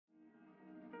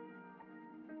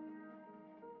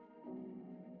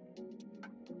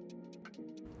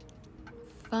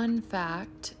Fun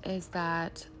fact is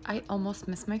that I almost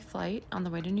missed my flight on the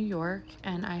way to New York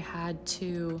and I had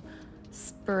to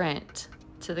sprint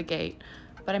to the gate,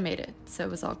 but I made it, so it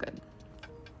was all good.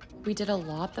 We did a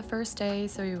lot the first day,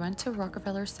 so we went to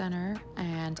Rockefeller Center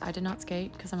and I did not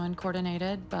skate because I'm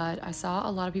uncoordinated, but I saw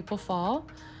a lot of people fall.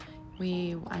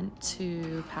 We went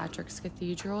to Patrick's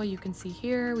Cathedral, you can see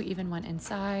here. We even went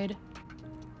inside.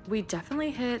 We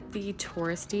definitely hit the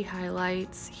touristy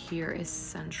highlights. Here is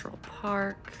Central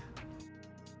Park.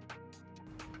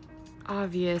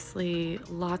 Obviously,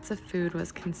 lots of food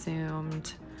was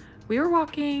consumed. We were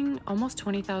walking almost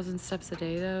 20,000 steps a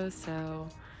day though, so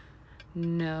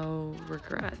no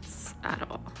regrets at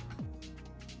all.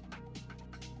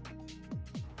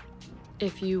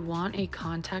 If you want a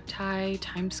contact high,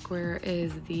 Times Square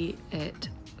is the it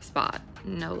spot,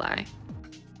 no lie.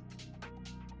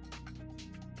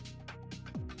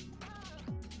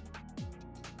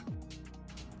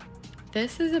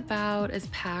 This is about as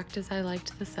packed as I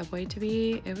liked the subway to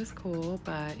be. It was cool,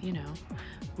 but you know,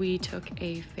 we took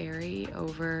a ferry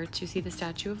over to see the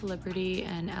Statue of Liberty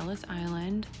and Ellis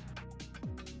Island.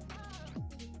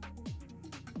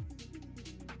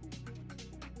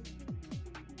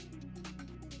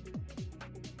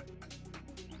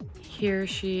 Here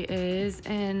she is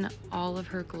in all of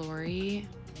her glory.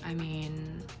 I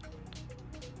mean,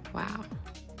 wow.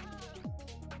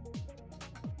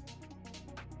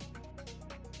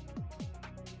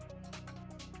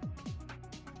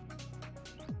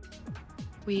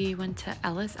 We went to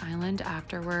Ellis Island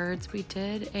afterwards. We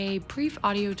did a brief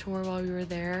audio tour while we were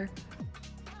there.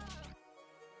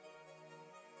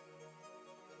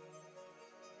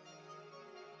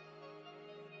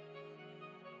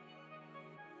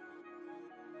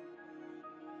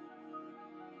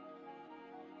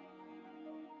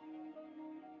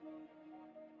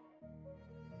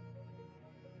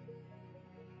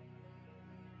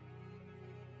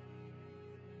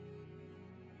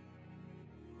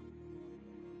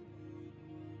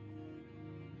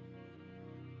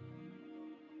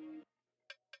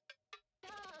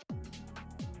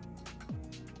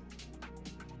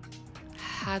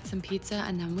 Had some pizza,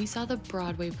 and then we saw the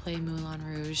Broadway play Moulin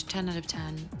Rouge. 10 out of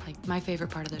 10, like my favorite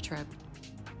part of the trip.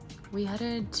 We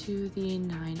headed to the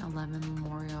 9/11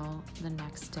 memorial the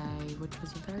next day, which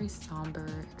was a very somber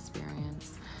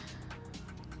experience.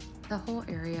 The whole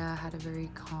area had a very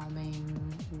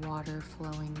calming, water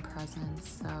flowing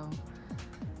presence, so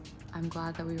I'm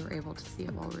glad that we were able to see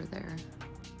it while we were there.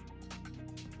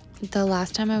 The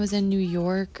last time I was in New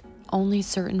York, only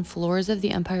certain floors of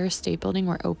the Empire State Building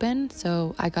were open,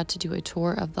 so I got to do a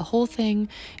tour of the whole thing,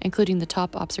 including the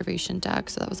top observation deck,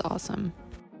 so that was awesome.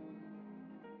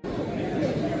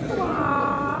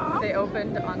 They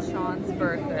opened on Sean's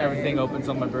birthday. Everything opens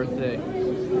on my birthday.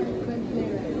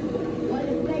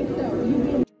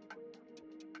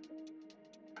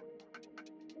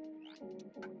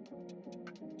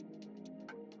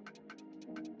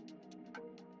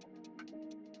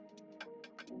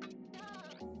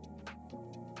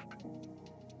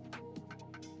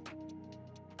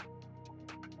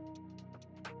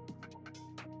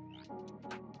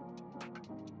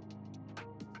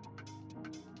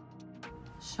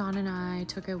 Sean and I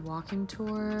took a walking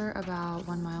tour about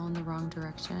 1 mile in the wrong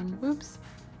direction. Whoops.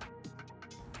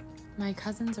 My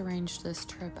cousins arranged this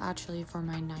trip actually for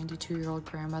my 92-year-old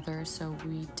grandmother, so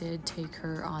we did take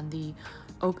her on the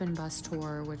open bus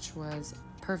tour, which was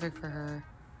perfect for her.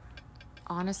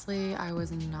 Honestly, I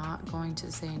was not going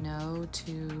to say no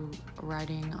to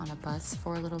riding on a bus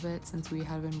for a little bit since we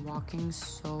had been walking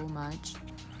so much.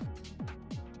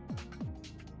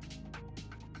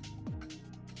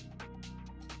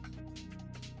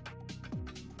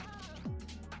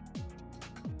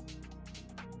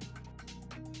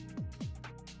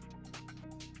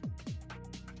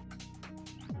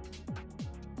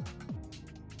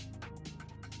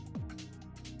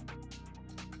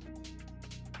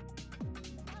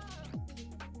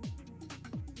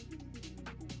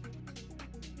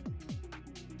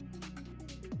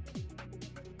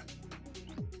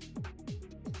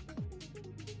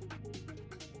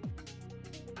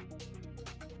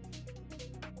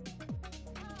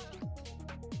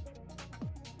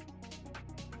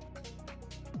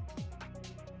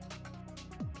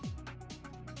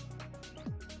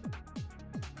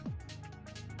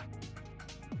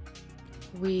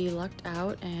 We lucked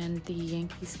out and the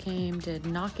Yankees game did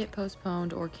not get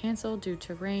postponed or canceled due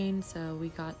to rain, so we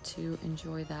got to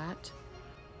enjoy that.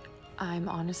 I'm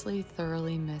honestly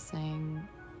thoroughly missing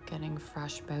getting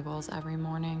fresh bagels every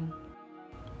morning.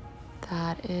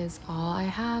 That is all I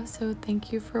have, so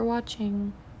thank you for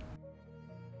watching.